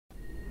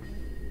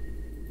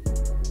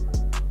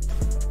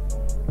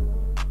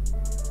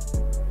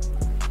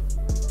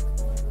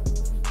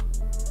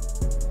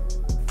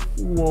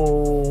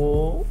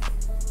Whoa.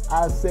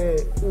 I said,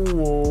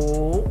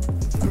 whoa.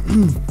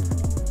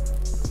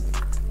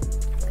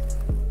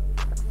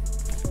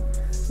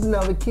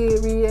 Another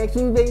Kidd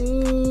Reaction,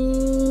 baby.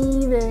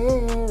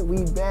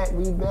 We back.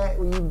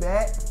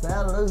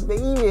 Fellas,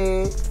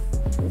 baby.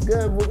 What's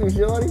good, Bookie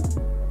Shorty?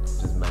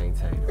 Just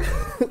maintain.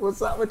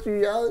 What's up with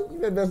you, yo? You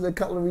been missing a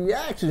couple of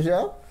reactions,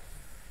 yo.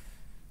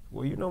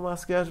 Well, you know my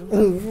schedule.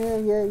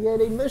 Yeah.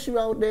 They miss you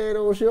out there,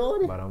 though,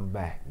 Shorty. But I'm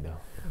back, though.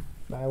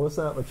 Man, what's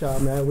up with y'all,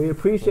 man? We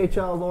appreciate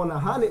y'all on the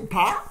 100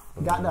 pop.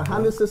 Got the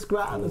 100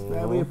 subscribers,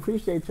 man. We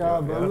appreciate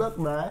y'all. But look,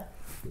 man,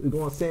 we're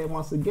going to say it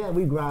once again.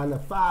 We grind the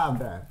 5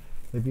 down.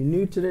 If you're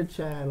new to the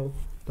channel,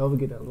 don't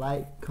forget to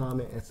like,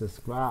 comment, and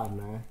subscribe,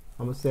 man.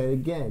 I'm going to say it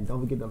again.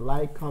 Don't forget to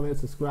like, comment, and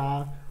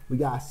subscribe. We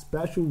got a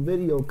special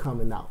video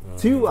coming out.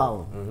 2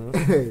 of them.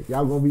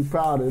 Y'all going to be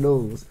proud of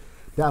those.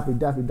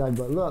 Definitely.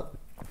 But look,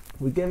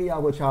 we're giving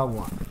y'all what y'all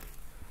want.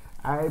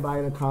 Everybody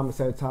in the comments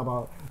section talk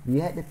about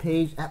React to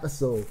Paige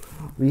episode.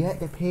 React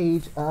to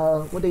Paige,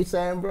 what they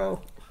saying,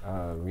 bro?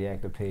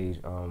 React to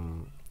Paige,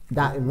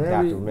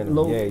 documentary.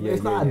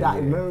 It's not a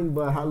documentary, yeah.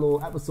 But her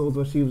little episodes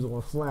when she was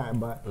on Slam.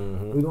 But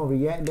we're gonna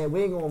react that.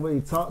 We ain't gonna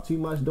really talk too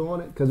much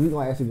during it because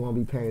we're actually gonna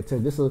be paying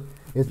attention.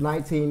 It's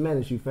 19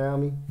 minutes, you feel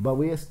me? But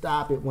we'll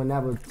stop it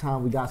whenever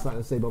time we got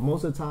something to say. But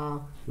most of the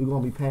time we're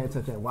gonna be paying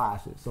attention and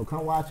watch it. So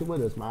come watch it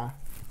with us, man.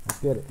 Let's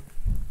get it.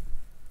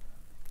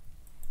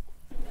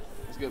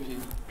 Let's go, Pete.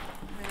 Man,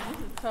 this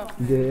is tough,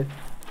 man. Yeah.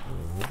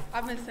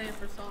 I've been saying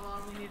for so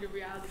long we need a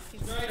reality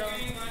TV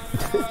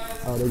show.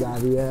 Oh, they got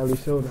a reality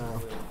show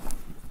now.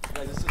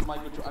 Guys, this is Paige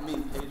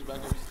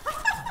Bueckers.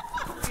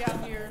 We out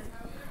here,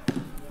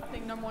 I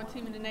think #1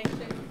 team in the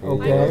nation.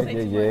 Okay. I ain't gonna say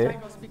too much, I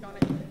ain't gonna speak on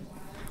it.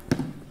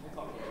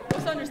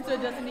 What's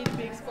understood doesn't need to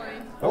be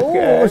explained.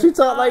 Okay. Oh, she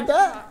talk like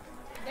that?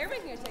 They're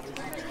making a text.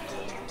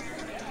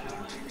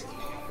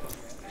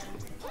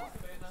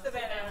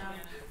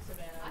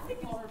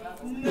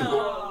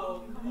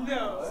 No.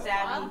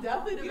 I'm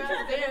definitely the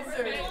best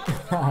dancer.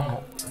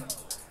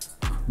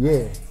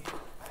 Yeah.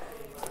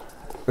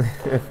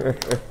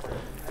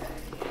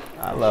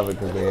 I love it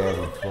because they're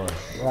having fun.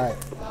 Right.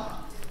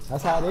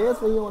 That's how it is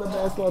when you're on a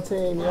basketball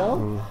team,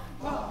 yo.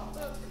 I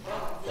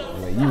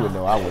mean, you would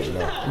know, I wouldn't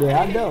know. Yeah,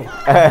 I know.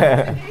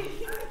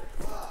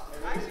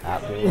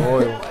 I've been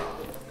loyal.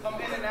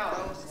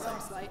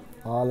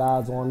 All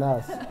eyes on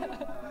us.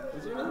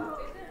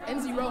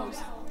 NZ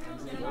Rose.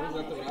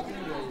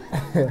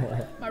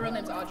 My real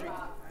name's Audrey.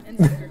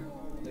 NZ.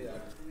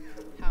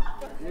 How?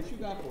 What you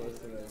got for us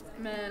today?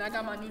 Man, I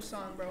got my new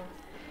song, bro.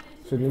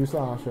 It's your new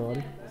song,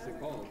 shorty. What's it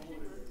called?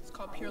 It's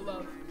called Pure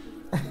Love.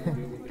 I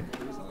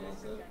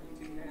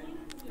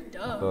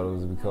thought it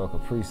was be called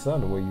Capri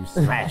Sun, the way you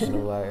smashing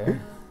them like that.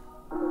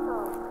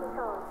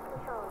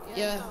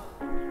 Yeah.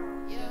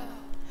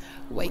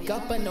 Wake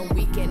up on the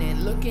weekend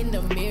and look in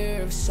the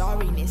mirror of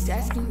sorriness,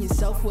 asking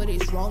yourself what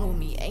is wrong with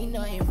me. Ain't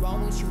nothing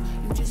wrong with you,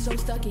 you just so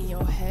stuck in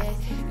your head.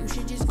 You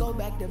should just go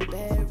back to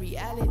bed.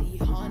 Reality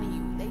haunting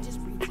you, they just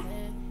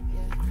pretend.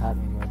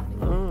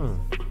 Yeah.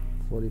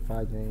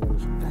 45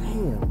 games.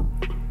 Damn.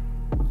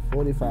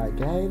 45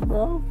 games,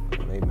 bro?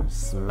 They've been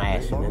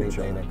smashing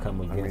anything that come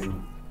against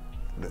them.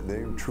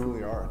 They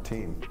truly are a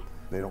team.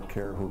 They don't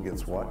care who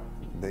gets what.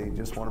 They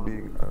just want to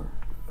be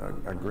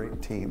a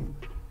great team.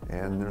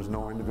 And there's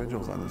no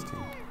individuals on this team.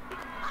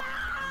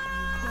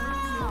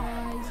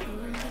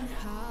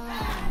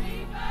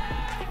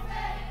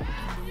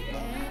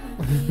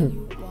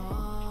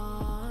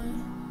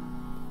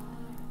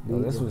 Yo,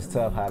 this was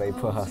tough how they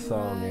put her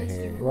song in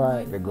here.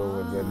 Right. To go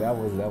with that. That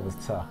was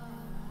tough.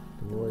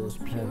 The Warriors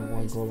playing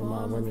 1 goal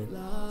amount women.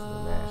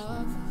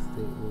 National.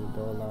 State will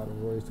don't allow the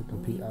Warriors to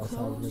compete outside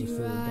of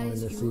Minnesota during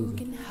this season.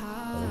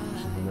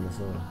 She's in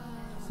Minnesota.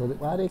 So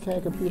why they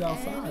can't compete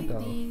outside,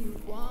 though?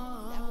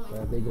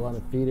 But if they go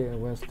undefeated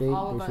in West State,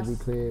 they should be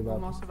clear about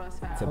Most of us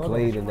have. To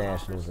play the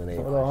Nationals and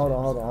everything. Hold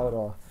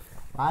on.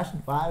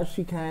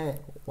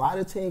 Why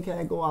the team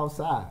can't go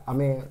outside? I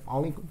mean,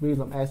 only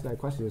reason I'm asking that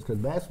question is because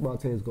basketball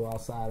teams go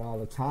outside all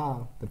the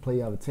time to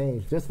play other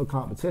teams just for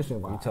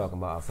competition wise. You talking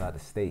about outside the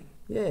state?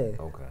 Yeah.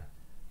 Okay.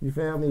 You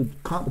feel me?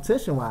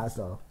 Competition wise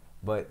though.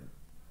 But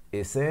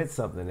it said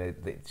something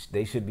that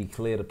they should be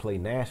clear to play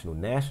national.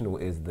 National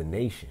is the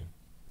nation.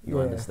 You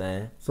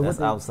understand? So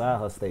that's outside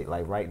her state.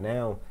 Like right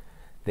now,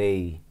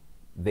 they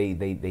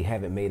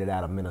haven't made it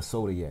out of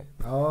Minnesota yet.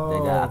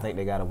 Oh. I think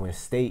they got to win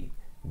state.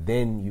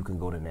 Then you can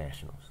go to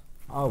nationals.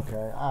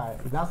 Okay, all right.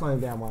 That's the only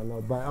thing I want to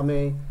know. But I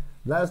mean,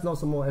 let us know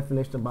some more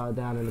information about it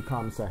down in the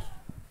comment section.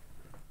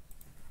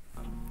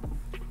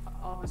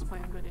 All of us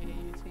playing good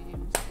AAU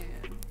teams,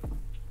 and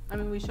I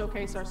mean, we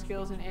showcase our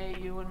skills in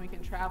AAU when we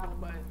can travel,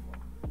 but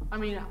I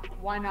mean,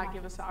 why not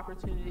give us the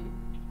opportunity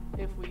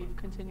if we've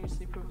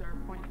continuously proved our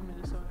point in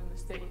Minnesota and the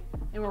state?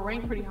 And we're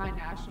ranked pretty high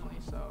nationally,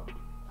 so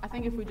I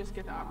think if we just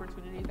get the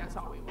opportunity, that's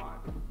all we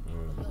want.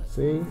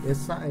 See, it's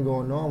something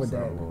going on with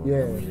that.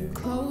 Yeah.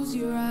 Close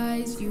your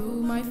eyes, you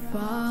might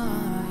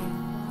find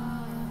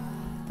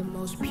the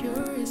most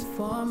purest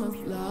form of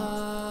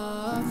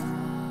love.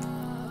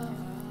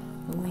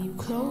 And when you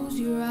close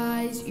your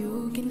eyes,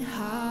 you can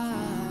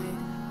hide.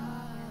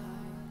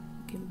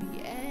 You can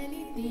be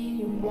anything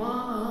you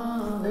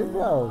want. Hey,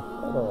 bro,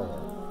 hold on.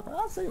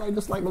 I say like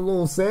just like a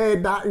little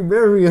sad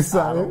documentary or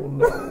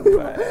something. I don't know,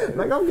 man.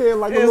 Like I'm getting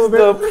like It's a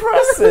little bit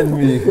depressing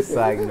me. It's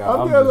like, no,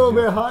 I'm getting a little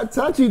bit hot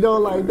touchy though,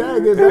 like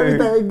that. Is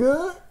everything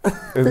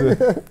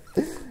good?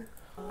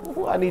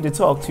 Who I need to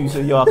talk to so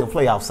y'all can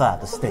play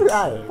outside the state?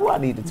 Right. Who I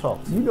need to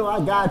talk to? You know I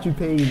got you,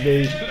 Paige,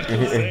 baby.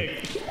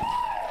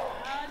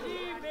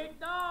 Big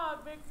dog.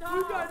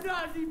 You got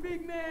Najee,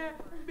 big man,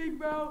 big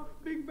bro,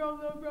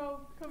 little bro.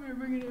 Come here,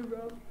 bring it in,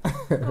 bro.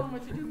 Tell him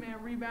what you do,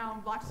 man.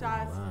 Rebound, block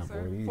shots, Wow,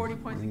 sir. boy, 40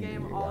 points a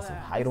game, you all got some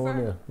that. height on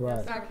there.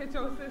 Right. I catch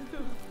your assists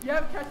too.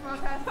 Yep, catch my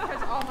passes,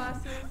 catch all my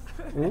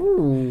assists.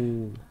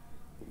 Ooh.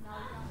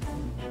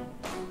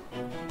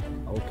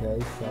 Okay,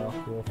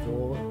 sophomore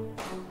forward.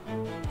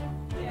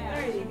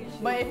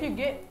 But if you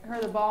get her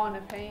the ball in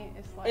the paint,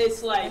 it's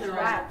It's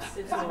wraps.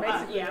 It's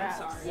basically yeah, wraps.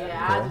 I'm sorry.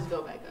 Yeah, I just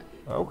go back on.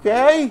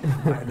 Okay.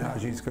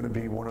 Najee's going to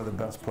be one of the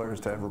best players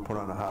to ever put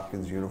on a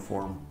Hopkins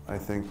uniform. I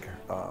think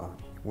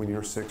when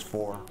you're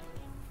 6'4",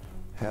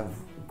 have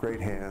great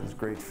hands,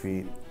 great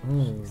feet.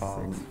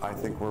 I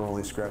think we're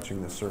only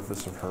scratching the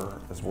surface of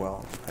her as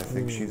well. I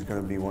think she's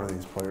going to be one of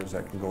these players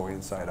that can go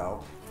inside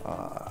out.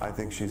 I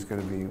think she's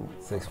going to be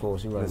 6'4",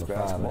 she runs Miss the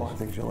Basketball. I 5.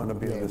 think she'll end up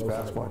being Yeah, Miss those are-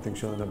 Basketball. I think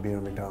she'll end up being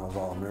a McDonald's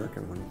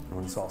All-American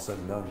when it's all said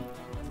and done.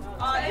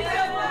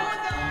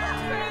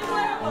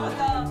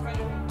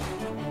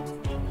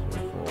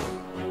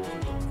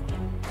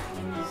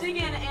 She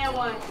getting an and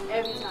one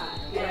every time.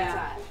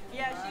 Yeah.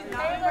 Yeah, she's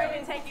not afraid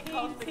to take it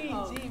coast to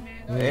coast. TG,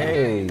 man.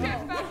 Hey.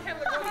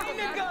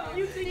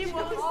 You think you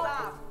won't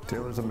stop?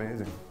 Taylor's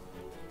amazing.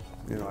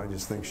 You know, I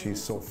just think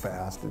she's so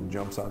fast and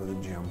jumps out of the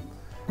gym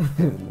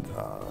and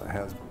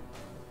has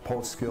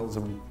post skills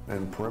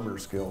and perimeter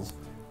skills.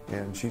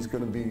 And she's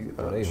going to be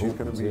they she's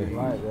going to be hoopers, yeah.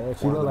 Right, man.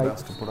 She one look of the like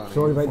best to put on a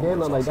Shorty right uniform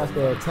there look when like it's that's all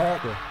the said and done.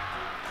 attacker.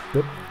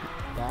 Yep.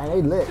 Man,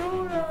 they lit.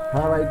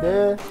 Her right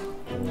there,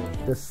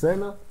 the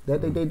center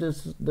that they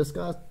just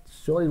discussed.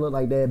 Shorty look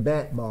like that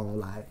backbone,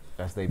 like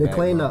That's they the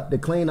backbone.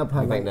 clean up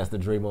her. You think Like, that's the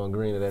Draymond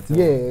Green of that time?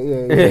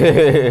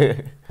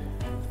 yeah.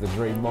 The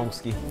Dre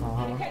Monski.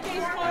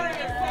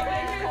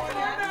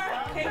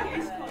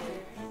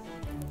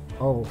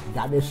 Oh,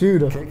 got this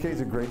shooter.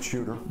 KK's a great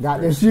shooter. Got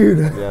this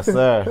shooter. Yes,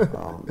 sir.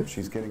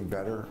 She's getting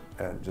better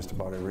at just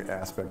about every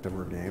aspect of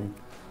her game.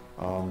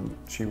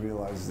 She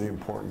realizes the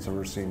importance of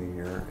her senior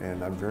year,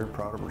 and I'm very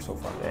proud of her so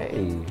far.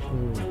 Hey.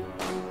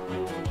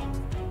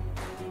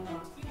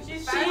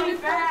 She's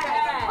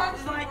fast.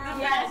 It's like the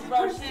best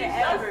bro shit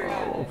ever.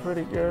 Oh,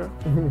 pretty girl.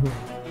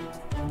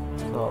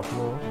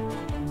 Sophomore.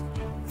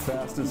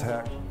 Fast as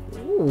heck,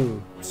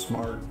 Ooh.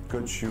 smart,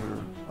 good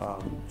shooter.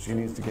 She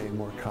needs to gain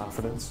more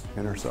confidence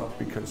in herself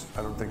because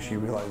I don't think she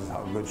realizes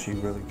how good she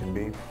really can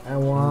be.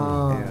 And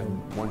wow.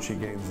 And once she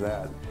gains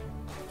that,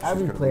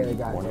 Every she's player gonna be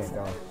got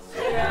wonderful. that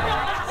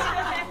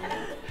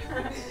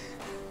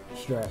though.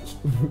 Stretch.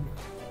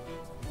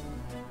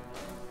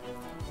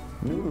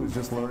 Nunu is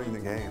just learning the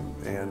game,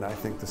 and I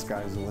think the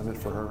sky's the limit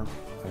for her.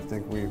 I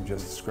think we've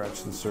just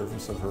scratched the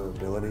surface of her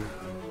ability.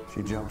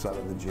 She jumps out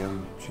of the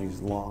gym.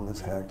 She's long as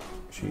heck.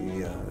 She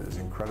is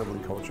incredibly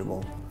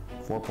coachable.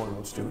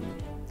 4.0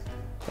 student.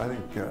 I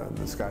think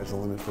the sky's the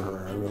limit for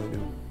her. I really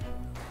do.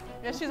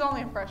 Yeah, she's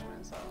only a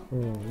freshman, so.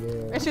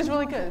 Yeah. And she's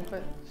really good,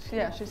 but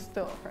she's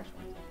still a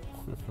freshman.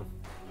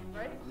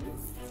 Right?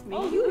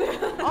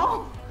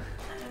 Oh.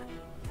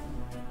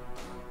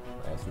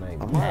 Last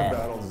name. Amara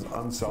Battles is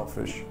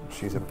unselfish.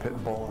 She's a pit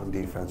bull on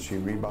defense. She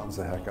rebounds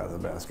the heck out of the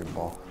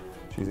basketball.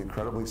 She's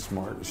incredibly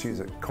smart. She's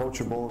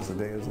coachable as the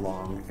day is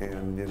long,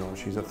 and you know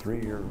she's a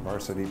 3-year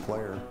varsity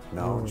player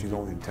now, and she's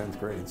only in 10th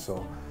grade.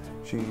 So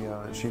she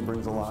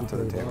brings a lot to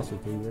the table.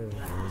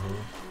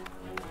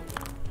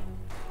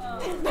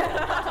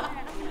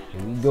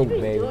 Here we go,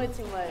 baby. Doing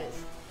too much.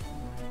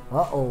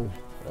 Uh-oh.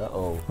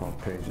 Uh-oh. Oh,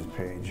 Paige is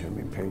Paige. I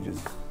mean,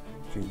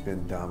 she's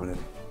been dominant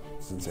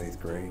since 8th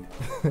grade.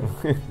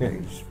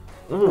 Paige,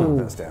 her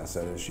best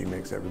asset is she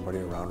makes everybody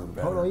around her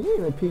better. Hold on, you didn't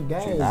even peep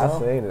games, I bro.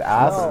 seen it.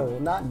 No,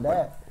 not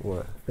that.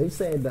 What? They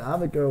saying the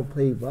other girl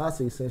played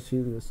varsity since she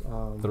was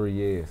 3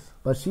 years.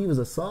 but she was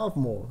a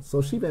sophomore.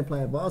 So she been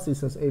playing varsity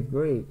since 8th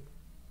grade.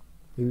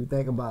 If you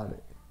think about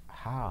it.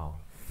 How?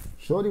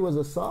 Shorty was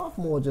a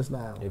sophomore just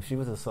now. If she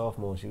was a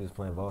sophomore and she was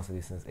playing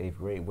varsity since 8th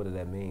grade, what did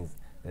that mean?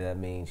 Did that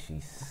mean she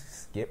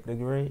skipped a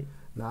grade?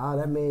 Nah,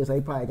 that means they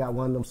probably got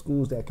one of them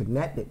schools that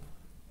connected.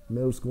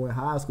 Middle school and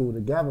high school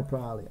together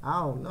probably.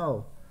 I don't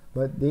know.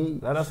 But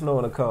Let us know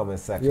in the comment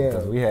section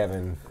because we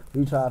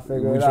try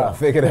to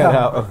figure that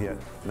out. Yet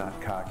not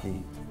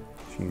cocky.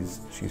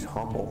 She's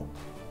humble,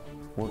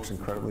 works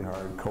incredibly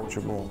hard,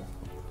 coachable,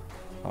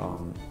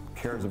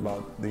 cares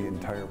about the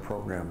entire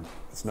program.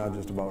 It's not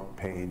just about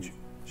Paige.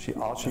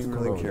 All she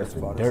really cares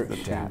about is the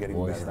team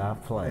getting better.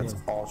 Stop playing. That's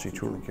all she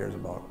truly cares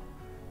about.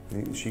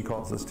 She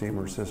calls this team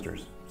her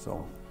sisters.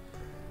 So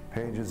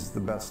Paige is the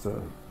best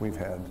we've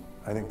had.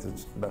 I think the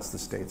best the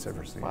state's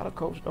ever seen. Why the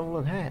coach don't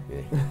look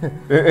happy?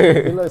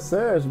 He looks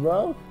serious,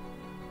 bro.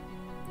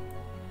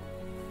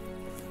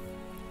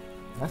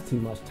 That's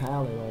too much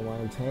talent on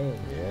one team.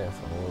 Yeah, it's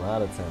a whole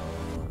lot of talent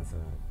on one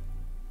team.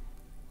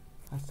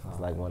 That's tough. It's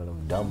like one of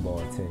them dumb ball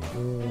teams.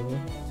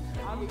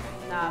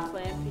 Nah,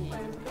 Plan P.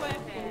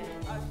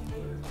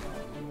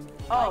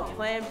 Oh,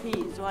 Plan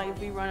P. So like if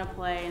we run a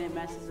play and it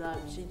messes up,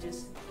 she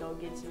just go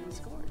gets it and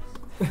scores.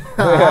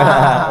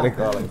 They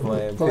call it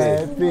Plan P.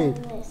 Plan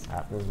P.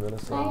 Happens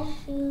Minnesota. 5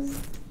 shoes,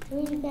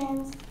 3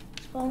 guns,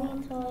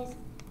 20 toys,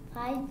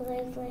 5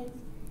 bracelets,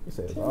 You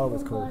said it's 2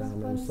 always cold footballs, down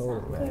in 1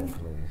 Minnesota. soccer, Man,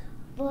 please.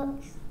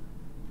 books,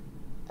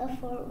 a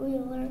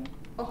 4-wheeler,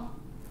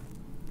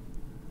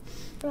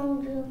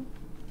 from Drew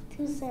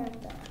to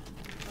Santa.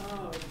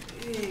 Oh,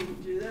 dang,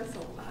 Drew, that's a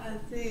lot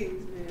of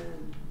things,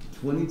 man.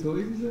 20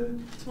 toys, you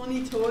said?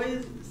 20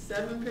 toys,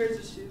 7 pairs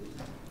of shoes.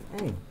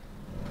 Hey.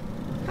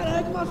 How the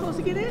heck am I supposed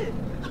to get in?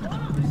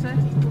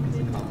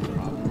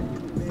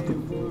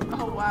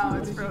 Oh wow,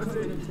 it's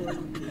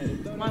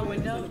frozen. My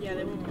window? Yeah,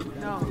 they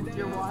won't. No,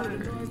 your water.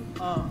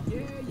 Oh,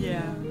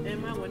 yeah.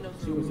 And my window's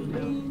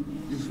too.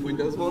 Your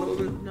windows won't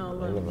open? No,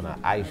 They look. live in an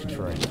ice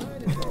tray.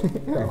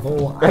 The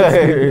whole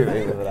They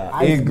live in an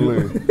Ice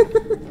igloo.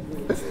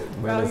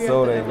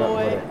 Minnesota ain't Out nothing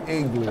here but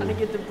an Trying to igloo.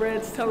 get the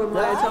breads, tell them I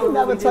tell ain't them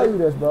never tell you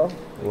this, bro.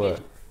 What?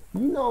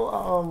 You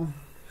know,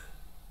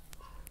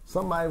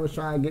 somebody was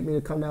trying to get me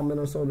to come down to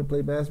Minnesota to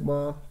play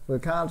basketball for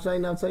college. I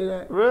ain't never tell you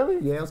that? Really?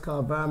 Yeah, it was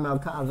called Environmental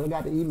College. I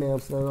got the email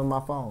still on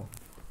my phone.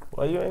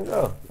 Why you ain't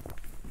go?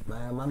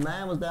 Man, my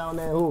man was down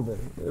there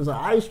hooping. There's an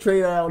ice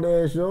tray out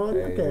there, Sean.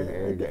 Hey,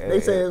 Okay. hey, They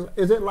say,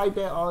 is it like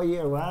that all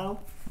year round?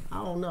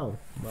 I don't know.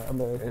 But I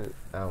mean,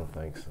 I don't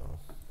think so.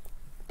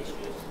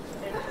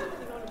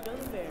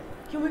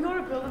 Can we go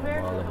to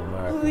Build-A-Bear? Mall of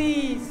America.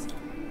 Please.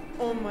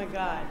 Oh my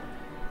God.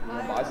 You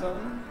wanna buy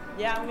something?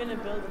 Yeah, I'm gonna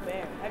build a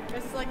bear.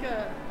 It's like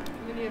a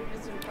mini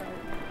amusement park.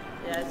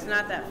 Yeah, it's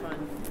not that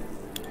fun.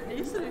 It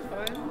used to be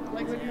fun,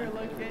 like when you were a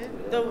little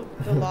kid.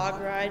 The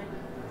log ride.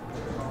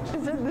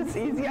 Isn't this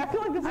easy? I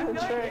feel like this is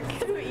a trick.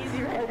 It's too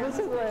easy right now. This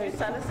is like,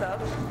 Set us up.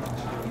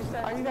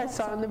 are you guys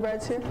selling the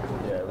breads here?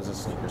 Yeah, it was a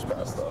sneakers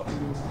pass though.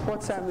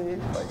 What's that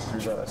mean? Like through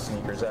the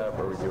sneakers app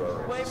where we do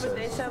our Wait, but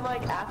they said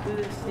like after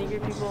the sneaker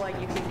people, like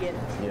you can get.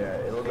 yeah,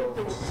 it'll go.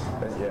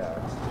 Yeah,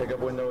 pickup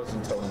windows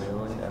until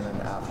noon, and then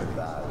after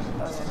that,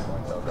 that's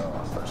when they'll go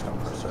on first come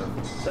first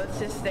serve. So let's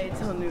just stay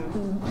till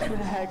noon.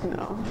 Heck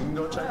no. You can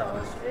go check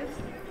out. It's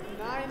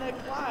 9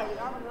 o'clock.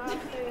 I'm not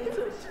staying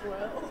till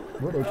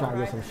 12. what they trying to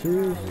get some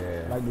shoes?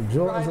 Yeah. Like the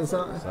Jordans or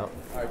something?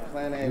 Alright,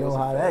 Plan A. You know what's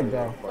how the that plan?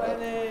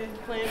 go.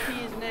 Plan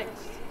P is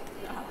next.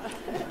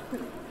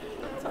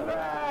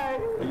 Alright.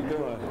 What are you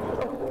doing?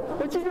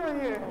 What you doing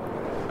here?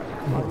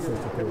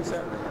 Every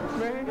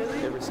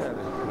Saturday. Every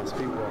Saturday. My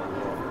speed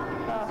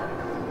walk.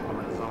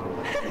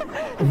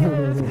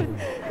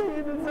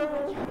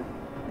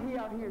 He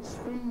out here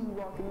speed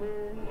walking,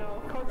 man.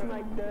 No, Coach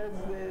Mike does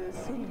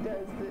this. He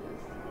does this.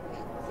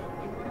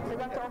 They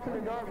got to open the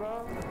door,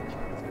 bro.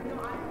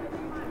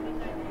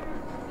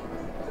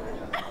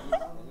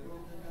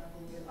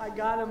 I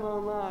got him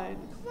online.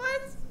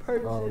 What?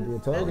 Purchase. Oh,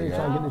 you told me you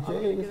trying to get the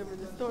Get chains. over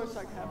the store so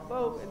I can have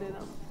both, and then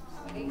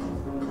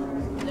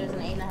There's an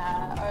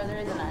 8.5, or there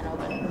is a 9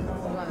 open. You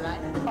want a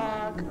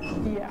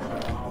 9? yeah.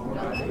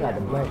 They got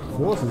the black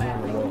forces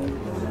on the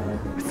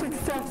wall.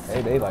 Success.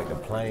 Hey, they like the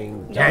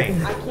plain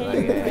Jane. I can't Like,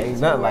 even ain't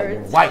two nothing like the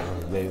words. white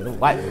ones, baby. The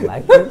white ones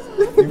like this.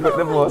 You put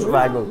them on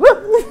somebody go,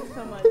 whoop.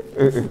 So much.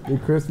 The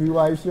crispy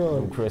white Them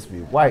shorts. crispy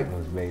white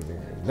ones, baby.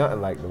 Ain't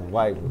nothing like the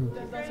white ones.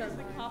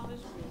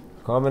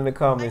 Comment in the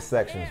comment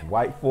sections,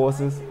 white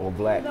forces or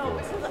black No,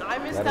 forces. because I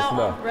missed Let us out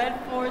know. on red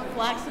 4s,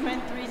 black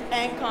cement 3s,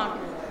 and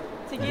Conqueror.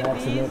 To get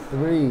That's in these, the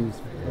threes.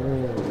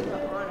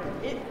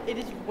 it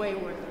is way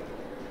worth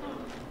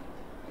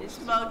it. It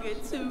smells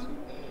good too.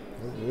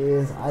 It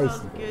is Smells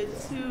icy. good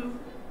too.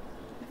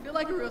 I feel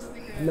like a real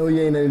sneaker. I know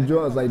you ain't in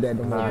Jordans like that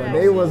no more, but Nah.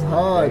 they was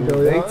hard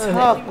though. They yo.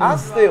 tough. I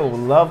still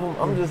love them.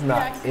 I'm just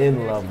not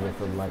in love with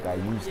them like I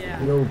used to. Yeah.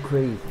 be. Yo,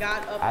 crazy.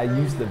 Got up I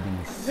early. used to be Been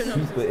up super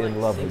since, in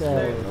like, love with 6:30.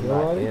 them. I'm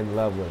not Really? in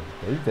love with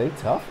them. They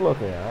tough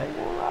looking. I ain't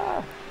gonna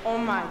lie. Oh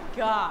my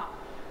god.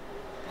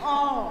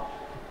 Oh,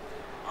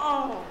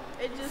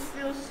 it just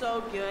feels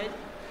so good.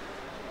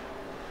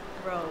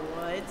 Bro,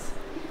 what?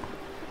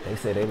 They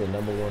say they the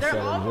number one They're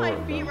selling on my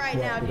Jordan, feet though. right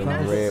now. Do you The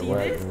not red, see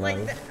white, this? and Like,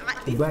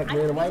 white. The black, red,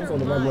 and white these or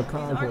the are regular mine. These are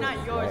Concord? not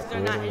yours. Black, They're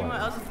red, not and anyone white.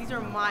 else's. These are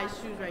my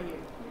shoes right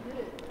here.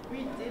 We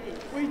did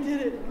it. We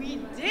did it. We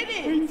did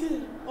it. We did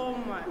it. Oh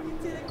my. We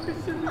did it,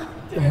 Christian.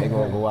 They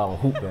gonna go out and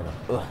hoop in them.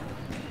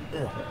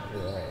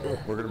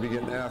 We're going to be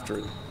getting after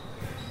it,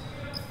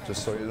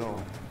 just so you know.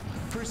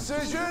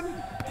 Precision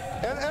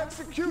and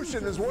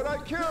execution is what I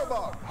care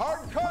about.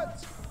 Hard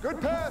cuts, good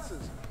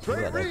passes, They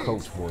great got that reads,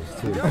 coach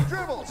voice too. good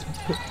dribbles.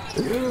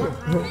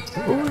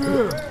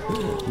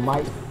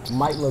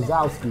 Mike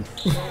Lazowski.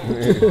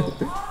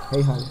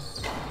 Hey, honey.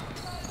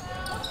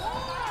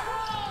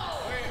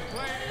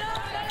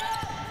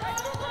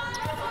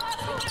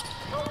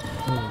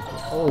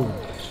 Oh.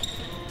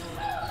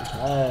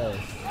 Yes.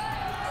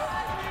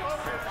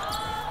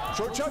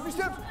 Short choppy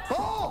steps,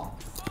 ball.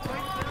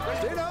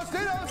 Stay down,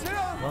 stay down, stay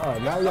down. Wow,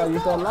 now y'all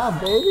use that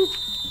laugh, baby.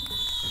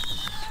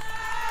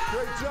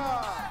 Great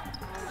job.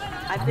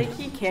 I think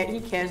he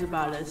cares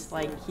about us.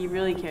 Like, he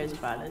really cares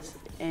about us.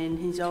 And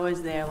he's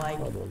always there, like,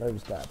 Hold on, let me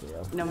stop it,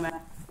 yo. no matter.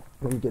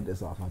 Let me get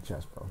this off my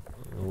chest, bro.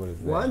 What is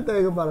that? One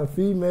thing about a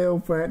female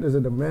practice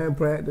and a man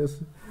practice,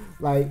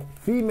 like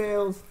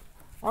females,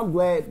 I'm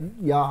glad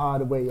y'all are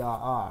the way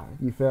y'all are.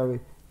 You feel me?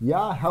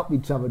 Y'all help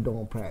each other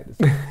during practice.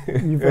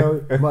 You feel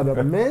me? But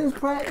a men's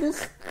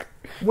practice,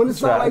 when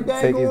it's not like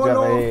that going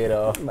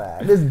on,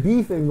 man, this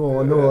beefing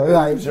going on.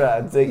 Like,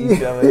 trying to take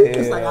each other head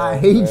it's like I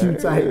off, hate you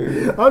man.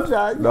 type. I'm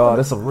trying. No,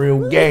 that's a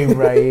real game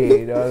right here.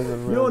 You know,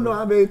 You don't know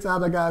how many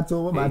times I got to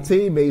with my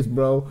teammates,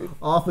 bro,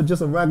 off of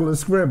just a regular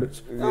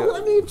scrimmage. Yeah.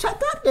 Let me check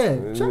that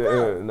then. Check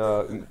out.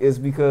 No, it's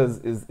because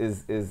it's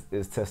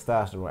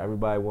testosterone.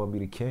 Everybody want to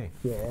be the king.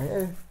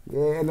 Yeah,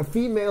 yeah, and the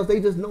females, they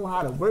just know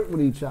how to work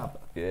with each other.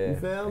 Yeah, You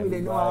feel me? They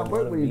know how to everybody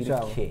work wanna with be each the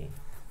other. king.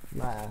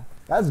 Nah,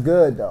 that's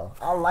good though.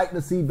 I like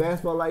to see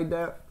basketball like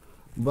that,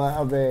 but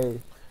I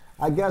mean,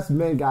 I guess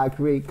men gotta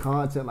create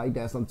content like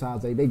that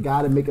sometimes. They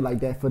gotta make it like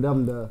that for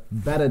them to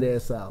better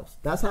themselves.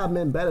 That's how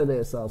men better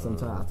themselves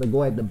sometimes. They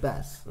go at the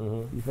best.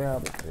 You feel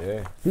me?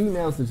 Yeah.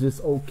 Females is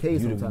just okay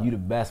sometimes. You the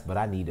best, but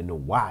I need to know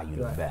why you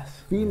the Right.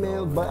 best.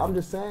 Females, but I'm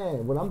just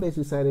saying, what I'm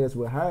basically saying is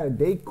with her,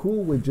 they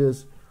cool with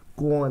just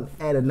going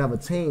at another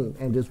team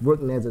and just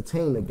working as a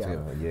team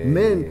together. Yeah,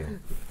 Men, yeah.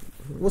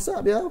 what's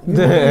up, yo?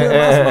 You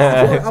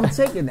I'm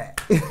taking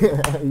that.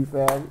 You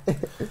feel me?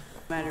 No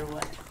matter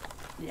what.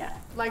 Yeah.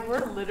 Like,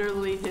 we're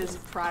literally his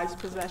prized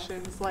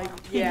possessions. Like,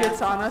 he Yeah.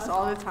 gets on us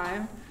all the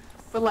time.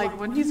 But, like,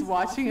 when he's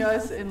watching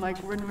us and, like,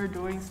 when we're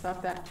doing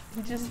stuff that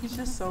he's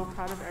just so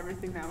proud of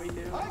everything that we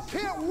do. I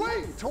can't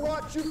wait to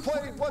watch you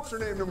play, what's her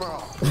name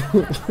tomorrow?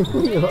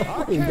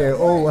 I think they're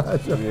old.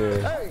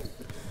 Hey,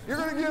 you're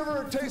going to give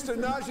her a taste of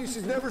nausea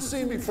she's never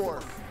seen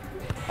before.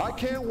 I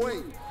can't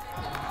wait.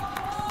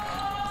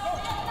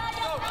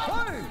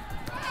 Hey!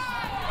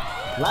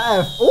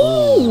 Laugh.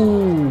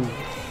 Ooh.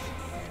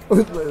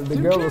 The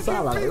girl was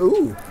silent like,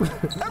 ooh.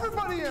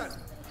 Everybody in.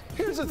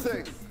 Here's the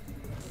thing.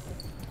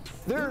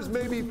 There's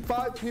maybe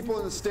 5 people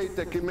in the state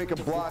that can make a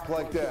block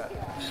like that.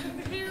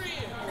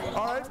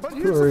 All right, but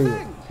here's the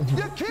thing.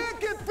 You can't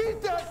get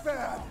beat that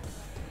bad.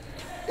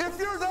 If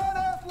you're that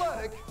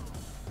athletic,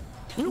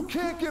 you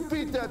can't get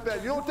beat that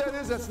bad. You know what that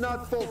is? That's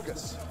not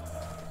focus.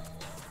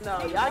 No,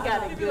 y'all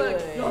got it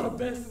good. Y'all the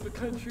best in the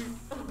country.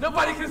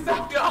 Nobody can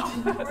stop y'all.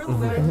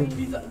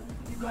 He's like,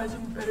 you guys are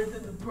better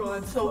than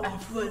LeBron, so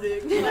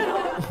athletic.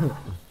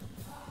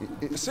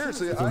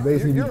 Seriously, So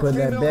basically, you you're put a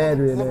that female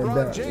battery in there. LeBron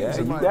back. James, Yeah,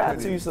 in you my got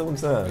opinion. to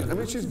sometimes. I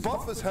mean, she's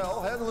buff as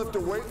hell, hadn't lifted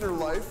a weight in her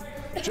life,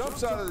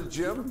 jumps out of the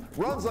gym,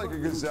 runs like a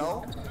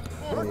gazelle.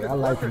 Yeah, I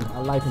like him. I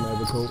like him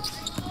as a coach.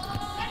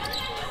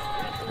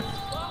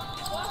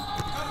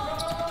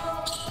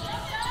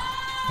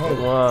 Good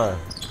one.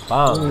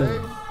 Bomb.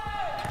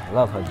 I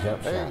love her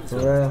jump shot. For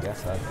real?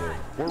 Yes, I do.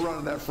 We're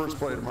running that first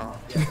play tomorrow.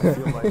 I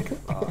feel like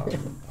I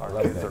our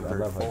love kids that. are I very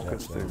love her jump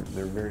focused. shot.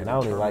 They're very And I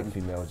only like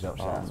determined. female jump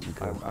shots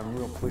because I'm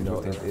real you pleased know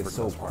with that it's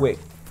so thus far. quick.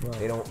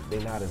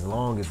 They're not as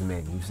long as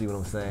men. You see what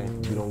I'm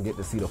saying? You don't get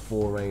to see the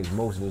full range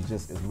motion.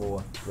 It's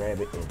more grab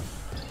it in.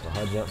 So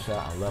her jump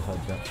shot, I love her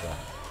jump shot.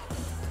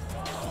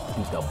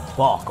 Beat the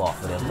bulk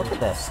off of them. Look at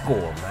that score,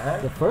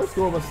 man. The first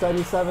score was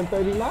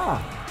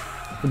 77-39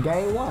 for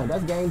game 1.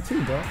 That's game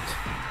 2, bro.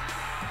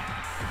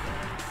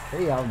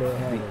 They out there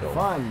having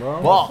fun,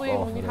 bro. Mostly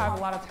when you have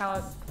a lot of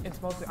talent,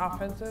 it's mostly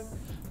offensive.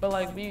 But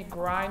like we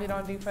grind it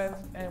on defense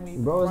and we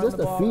Bro, is run this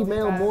the ball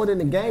female really more than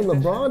the game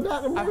LeBron I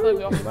feel like documentary?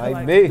 we also Might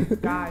play be.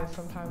 like guys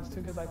sometimes too,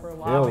 because like we're don't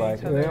lobbing like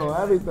each it. other, They don't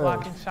and everything.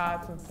 blocking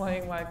shots and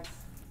playing like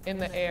in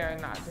the air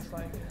and not just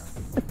like,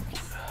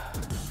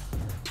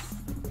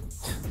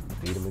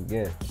 Beat him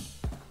again.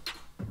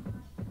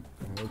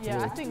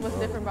 Yeah, I think what's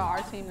different about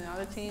our team than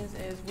other teams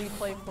is we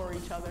play for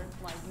each other.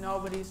 Like,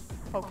 nobody's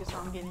focused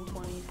on getting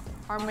 20.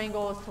 Our main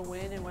goal is to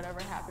win, and whatever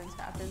happens,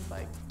 happens.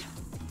 Like,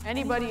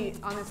 anybody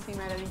on this team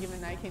at any given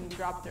night can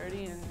drop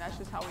 30, and that's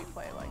just how we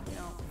play. Like, we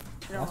don't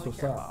That's really what's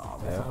care about all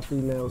up. that. That's how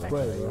females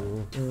play,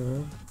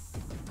 bro.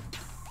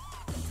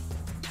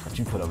 But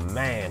you put a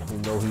man who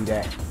know he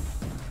that.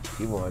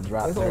 He want to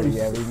drop It's 30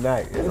 only- every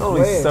night. It's It's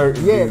only rare.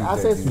 certain Yeah, dudes I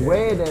that said it's do that.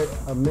 rare that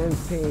a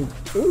men's team.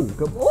 Ooh,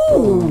 come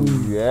ooh.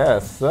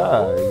 Yes,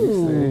 sir.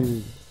 You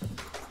see.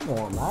 Come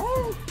on,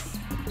 man.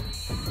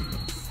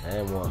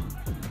 And one.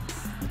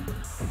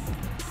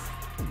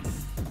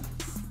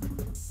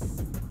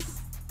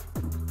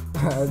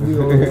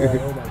 You over there,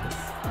 oh my God.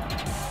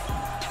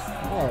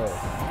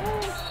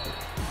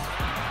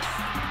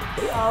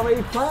 They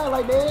already playing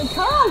like they in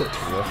college.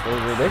 Yes,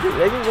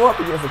 they can go up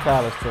against a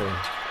college team.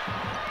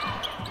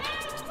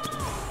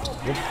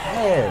 Good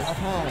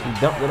pass. He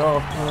dumped it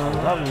off. I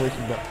love the way she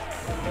dumped.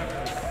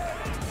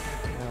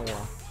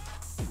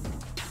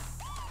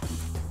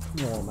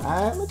 Come on,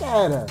 man. Look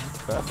at her.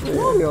 That's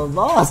Oh, you're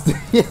lost.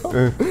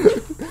 Yo.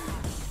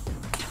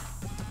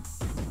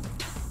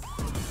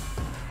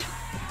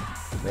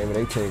 Name of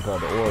their team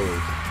called the Orioles.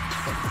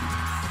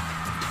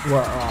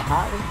 What,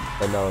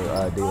 Hotton? No,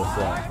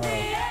 DUNSON.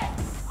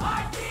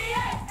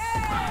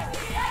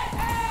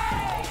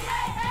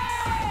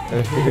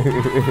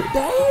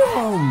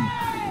 Damn.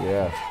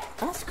 Yeah.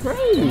 That's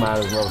crazy. They might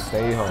as well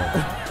stay home.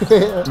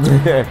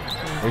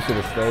 They should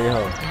have stayed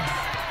home.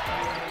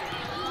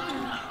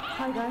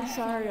 Hi guys,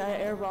 sorry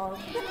I airballed.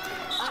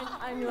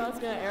 I knew I was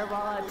gonna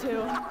airball that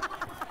too.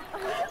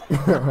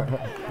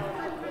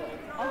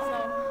 Also,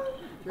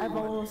 I've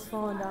almost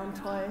fallen down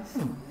twice.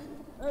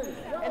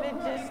 And it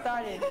just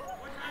started.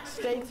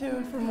 Stay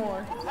tuned for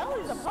more. That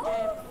was a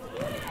pop.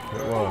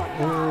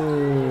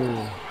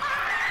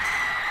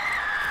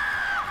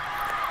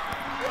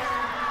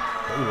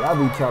 I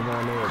be chopping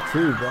on there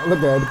too, bro.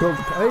 Look at it.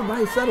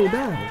 Everybody settle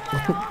down.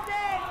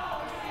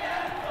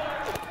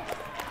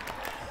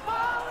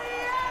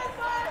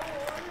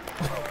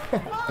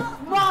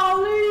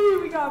 Molly!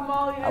 We got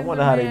Molly. I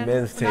wonder how their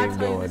men's team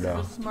going though. though.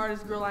 This is the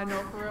smartest girl I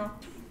know for real.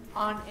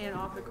 On and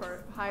off the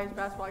court. Highest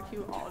basketball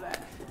IQ, all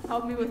that.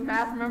 Help me with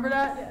math, remember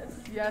that? Yes.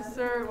 Yes,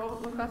 sir.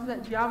 What class is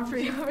that?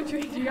 Geometry.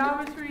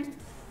 Geometry.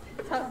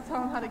 Tell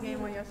them how the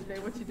game went yesterday.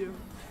 What'd you do?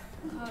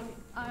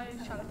 I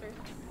shot a 3.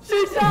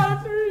 She shot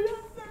a 3.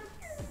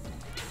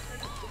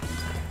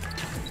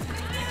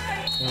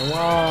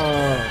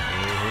 Wow.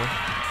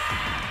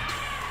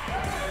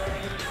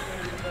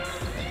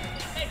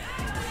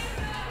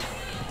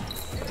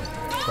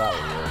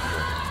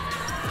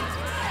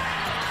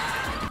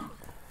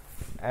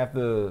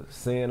 After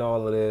seeing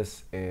all of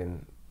this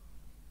and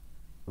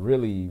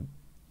really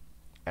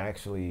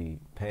actually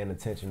paying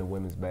attention to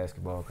women's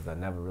basketball, because I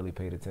never really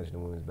paid attention to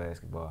women's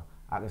basketball,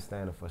 I can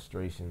stand the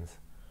frustrations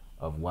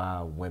of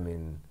why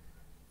women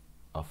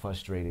are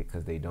frustrated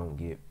because they don't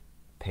get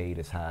paid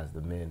as high as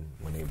the men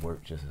when they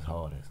work just as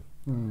hard as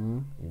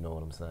them. You know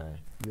what I'm saying?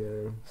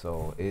 Yeah.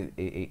 So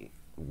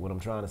what I'm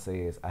trying to say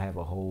is I have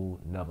a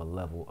whole nother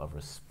level of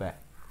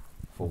respect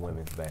for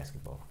women's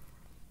basketball.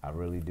 I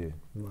really do.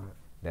 Right.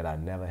 That I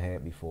never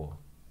had before.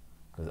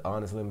 Because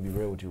honestly, let me be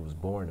real with you, it was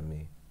boring to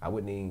me. I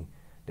wouldn't even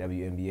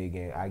WNBA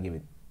game, I give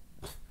it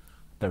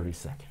 30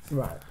 seconds.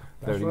 Right.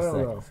 30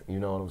 seconds. You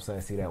know what I'm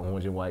saying? See that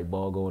orange and white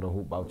ball go in the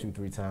hoop about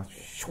 2-3 times.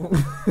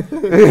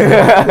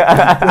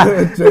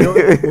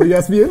 Well,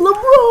 yes, me and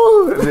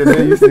LeBron. And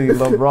then you see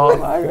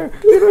LeBron.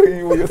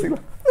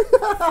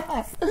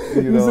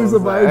 You see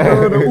somebody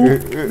going to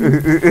hoop.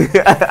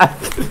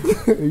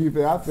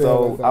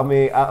 So, I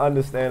mean, I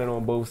understand it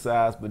on both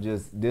sides, but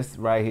just this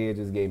right here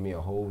just gave me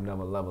a whole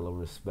nother level of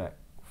respect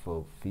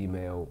for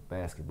female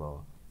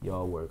basketball.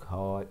 Y'all work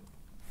hard.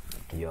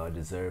 Y'all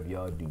deserve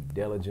y'all due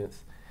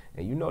diligence.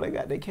 And you know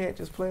they can't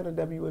just play in the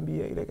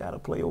WNBA. They got to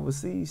play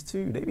overseas,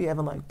 too. They be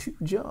having like 2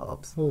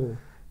 jobs.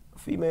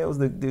 Females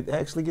that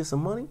actually get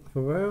some money.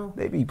 For real?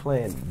 They be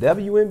playing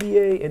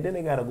WNBA, and then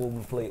they got to go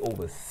and play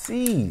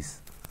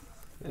overseas.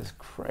 It's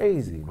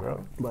crazy,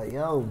 bro. But,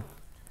 yo.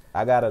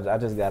 I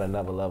just got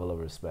another level of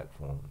respect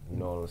for them. You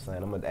know what I'm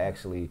saying? I'm going to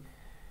actually,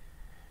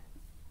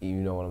 you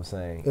know what I'm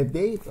saying?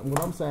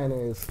 What I'm saying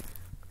is,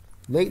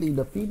 lately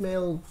the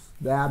females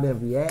that I've been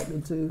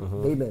reacting to,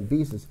 they've been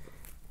beasts.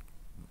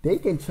 They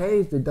can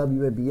change the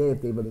WNBA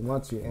if they really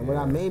want to. And what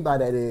I mean by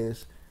that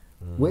is,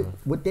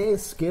 with their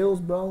skills,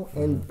 bro,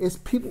 and it's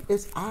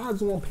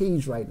odds on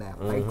Paige right now,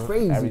 like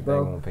crazy, everything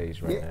bro. On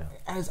Paige right now.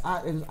 As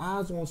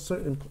odds on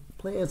certain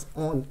players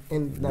in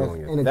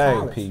the Dang,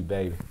 college. P,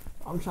 baby.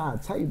 I'm trying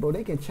to tell you, bro,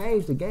 they can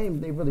change the game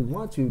if they really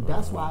want to.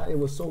 That's why it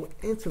was so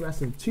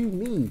interesting to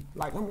me.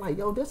 Like, I'm like,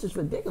 yo, this is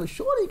ridiculous.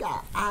 Shorty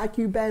got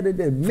IQ better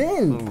than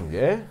men.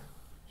 Yeah.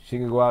 She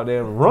can go out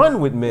there and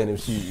run with men if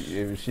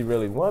she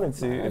really wanted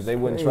to. If they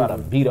wouldn't try to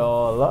beat her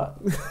all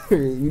up.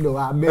 You know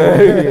how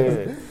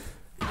men.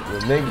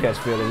 When men catch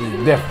feelings,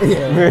 he's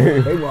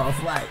different. They want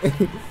to fight.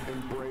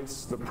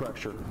 Embrace the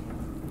pressure.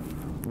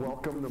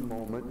 Welcome the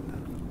moment.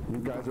 You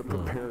guys are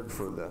prepared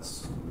for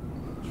this.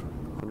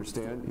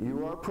 Understand?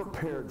 You are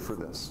prepared for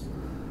this.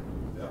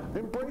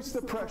 Embrace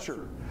the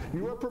pressure.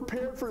 You are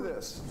prepared for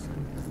this.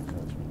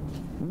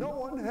 No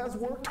one has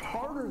worked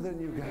harder than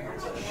you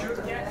guys.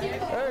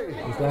 Hey,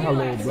 is that her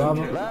little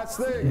brother? Last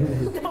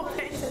thing.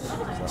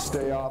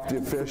 Stay off the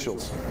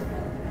officials.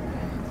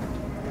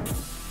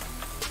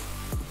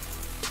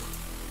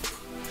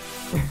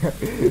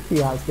 You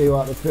gotta stay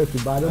out the picture.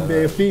 By them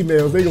being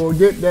females, they gonna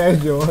get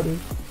that, Jordan.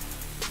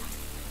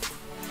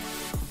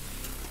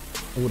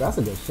 Oh, that's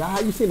a good shot. How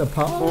you seen the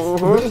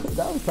pause?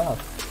 That was tough.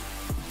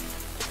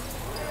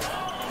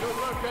 Good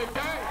work, big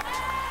guy.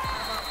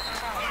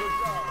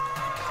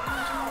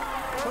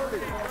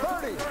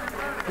 30.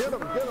 Get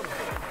him.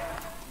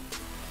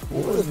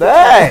 What was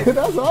that?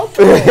 That's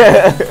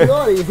awesome.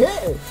 Shorty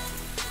hit.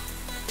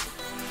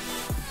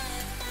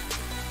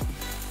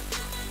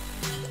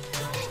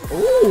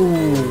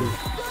 Ooh.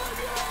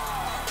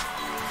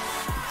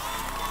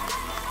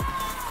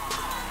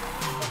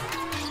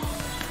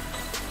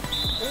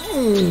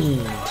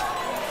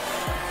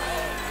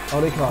 Oh,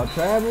 they call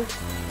Travis?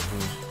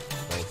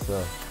 Thanks,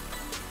 sir.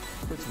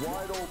 It's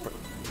wide open.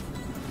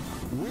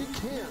 We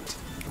can't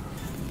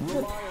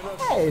rely on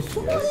us. Hey,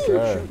 Shorty. Yes,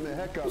 sir. Shooting the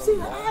heck out You of see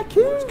them. the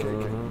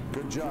IQ?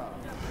 Good job.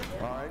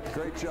 All right,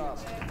 great job.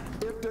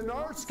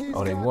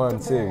 Oh, they won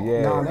too.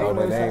 Yeah. No, they Oh,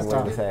 won they ain't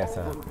won this this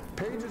halftime.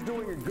 Paige is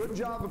doing a good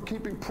job of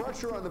keeping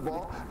pressure on the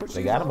ball, but They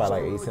she's got about also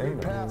like a really 18.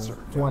 good passer.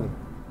 20.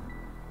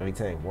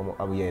 18. One more.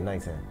 Oh, yeah,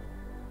 19.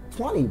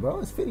 20, bro.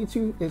 It's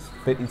 52. It's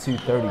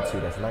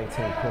 52-32. That's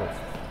 19 points.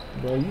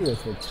 bro, you is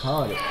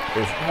retarded.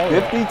 It's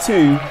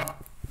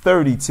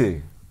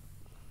 52-32.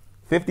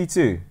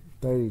 52.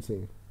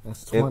 32.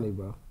 That's 20,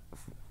 bro.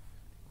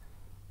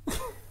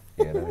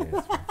 Yeah, that is.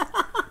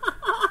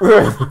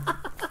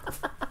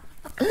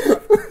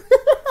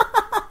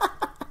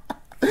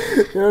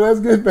 Yo, that's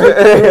good.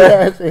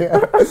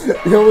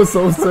 Yo, it was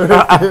so serious.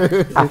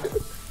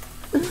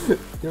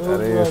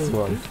 That is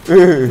 20.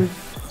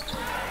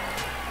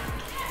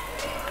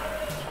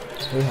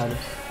 Hey, honey.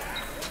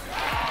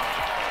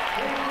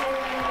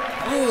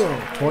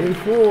 Damn,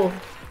 24.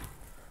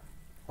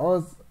 I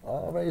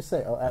already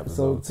said,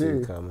 episode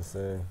 2. Coming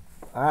soon.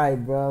 All right,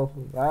 bro.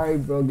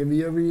 Give me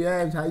your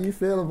reaction. How you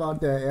feel about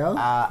that, L?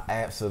 I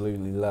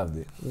absolutely loved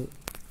it.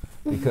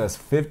 Because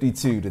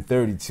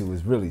 52-32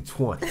 is really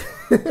 20.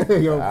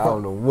 Yo, I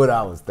don't know what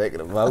I was thinking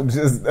about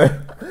just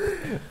there.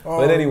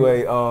 But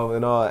anyway, in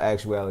all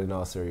actuality, in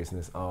all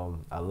seriousness,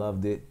 I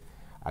loved it.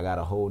 I got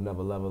a whole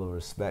nother level of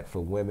respect for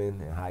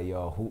women and how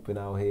y'all hooping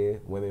out here,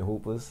 women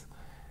hoopers.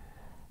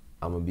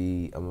 I'm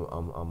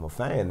a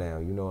fan now,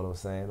 you know what I'm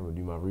saying? I'm gonna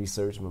do my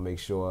research, I'm gonna make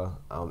sure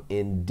I'm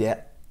in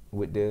depth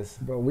with this.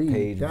 Bro, we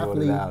Paige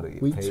definitely, brought it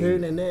out. we Paige,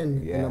 tuning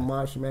in the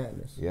March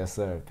Madness. Yes,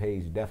 sir.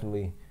 Paige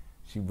definitely,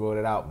 she brought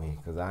it out me.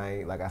 Because I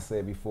ain't, like I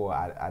said before,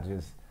 I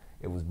just,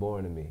 it was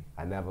boring to me.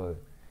 I never,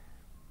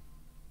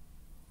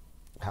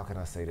 how can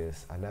I say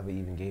this? I never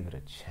even gave it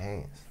a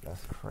chance.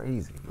 That's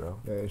crazy, bro.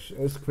 Yeah,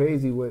 it's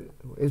crazy what,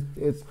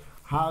 it's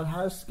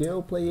how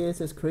skill play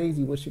is. It's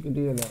crazy what she can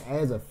do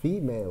as a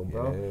female,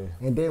 bro.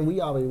 Yeah. And then we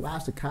already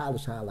watched the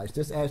college highlights.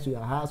 This actually a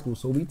high school,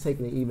 so we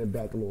taking it even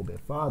back a little bit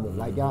farther,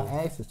 like y'all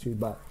asked us to.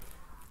 But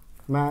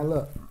man,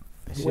 look,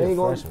 She we a ain't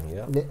gonna, freshman,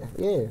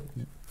 yeah.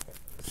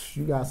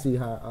 You gotta see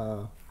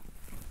how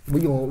we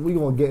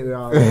gonna get it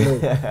all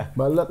in.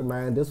 But look,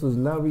 man, this was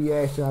another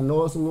reaction. I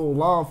know it's a little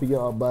long for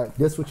y'all, but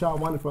this what y'all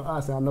wanted from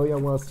us. And I know y'all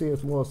want to see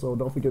us more, so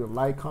don't forget to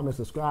like, comment,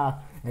 subscribe,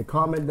 and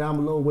comment down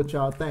below what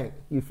y'all think.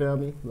 You feel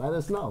me? Let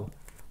us know.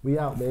 We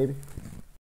out, baby.